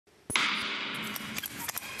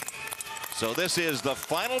So this is the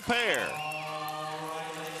final pair.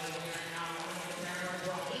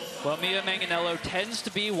 Well, Manganello tends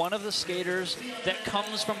to be one of the skaters that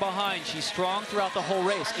comes from behind. She's strong throughout the whole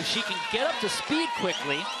race. If she can get up to speed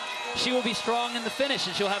quickly, she will be strong in the finish,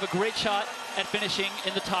 and she'll have a great shot at finishing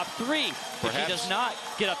in the top 3. If she does not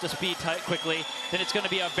get up to speed quickly, then it's going to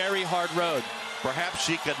be a very hard road. Perhaps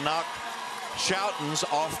she could knock Schoutens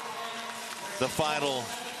off the final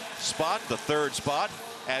spot, the 3rd spot,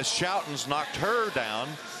 as Schoutens knocked her down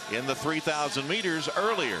in the 3,000 meters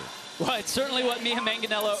earlier. Well, it's certainly what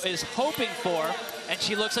Manganello is hoping for, and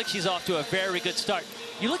she looks like she's off to a very good start.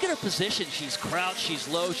 You look at her position, she's crouched, she's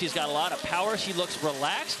low, she's got a lot of power, she looks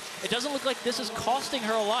relaxed. It doesn't look like this is costing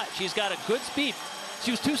her a lot. She's got a good speed.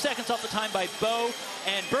 She was 2 seconds off the time by Bo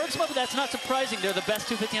and Bergsma, but that's not surprising. They're the best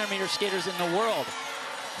 2,500-meter skaters in the world.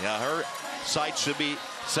 Yeah, her sights should be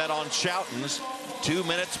set on Schoutens. 2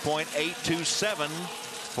 minutes, .827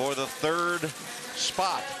 for the 3rd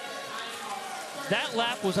spot. That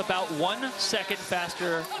lap was about 1 second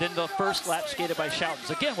faster than the first lap skated by Schoutens.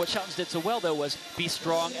 Again, what Schoutens did so well, though, was be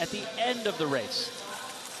strong at the end of the race.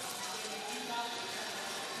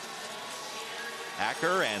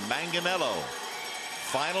 Acker and Manganello,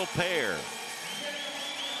 final pair.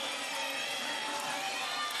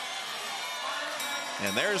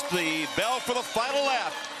 And there's the bell for the final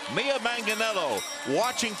lap. Manganello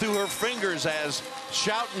watching through her fingers as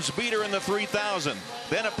Schoutens beat her in the 3,000.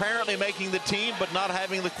 Then apparently making the team, but not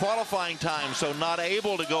having the qualifying time, so not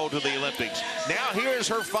able to go to the Olympics. Now here's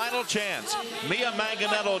her final chance.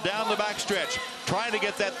 Manganello down the backstretch, trying to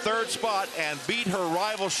get that 3rd spot and beat her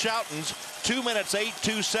rival Schoutens. 2 minutes,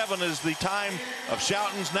 .827 is the time of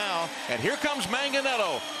Schoutens now. And here comes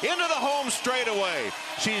Manganello into the home straightaway.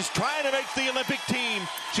 She's trying to make the Olympic team.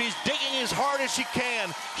 She's digging as hard as she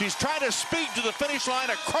can. She's trying to speed to the finish line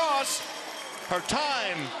across. Her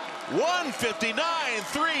time,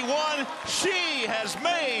 1:59.31. She has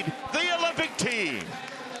made the Olympic team.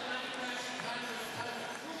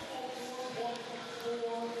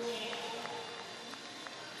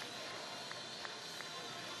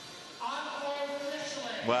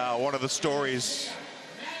 Wow, one of the stories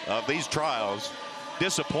of these trials,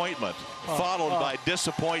 disappointment, followed by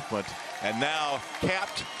disappointment, and now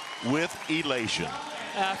capped with elation.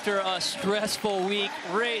 After a stressful week,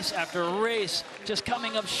 race after race, just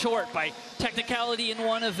coming up short by technicality in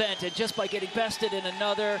one event and just by getting bested in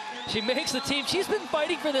another, she makes the team. She's been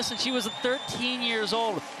fighting for this since she was 13 years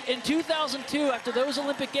old. In 2002, after those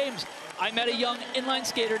Olympic Games, I met a young inline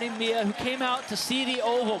skater named Mia who came out to see the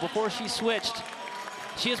oval before she switched.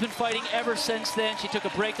 She has been fighting ever since then. She took a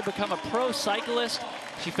break to become a pro cyclist.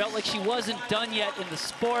 She felt like she wasn't done yet in the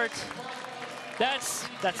sport. That's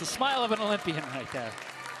the smile of an Olympian right there.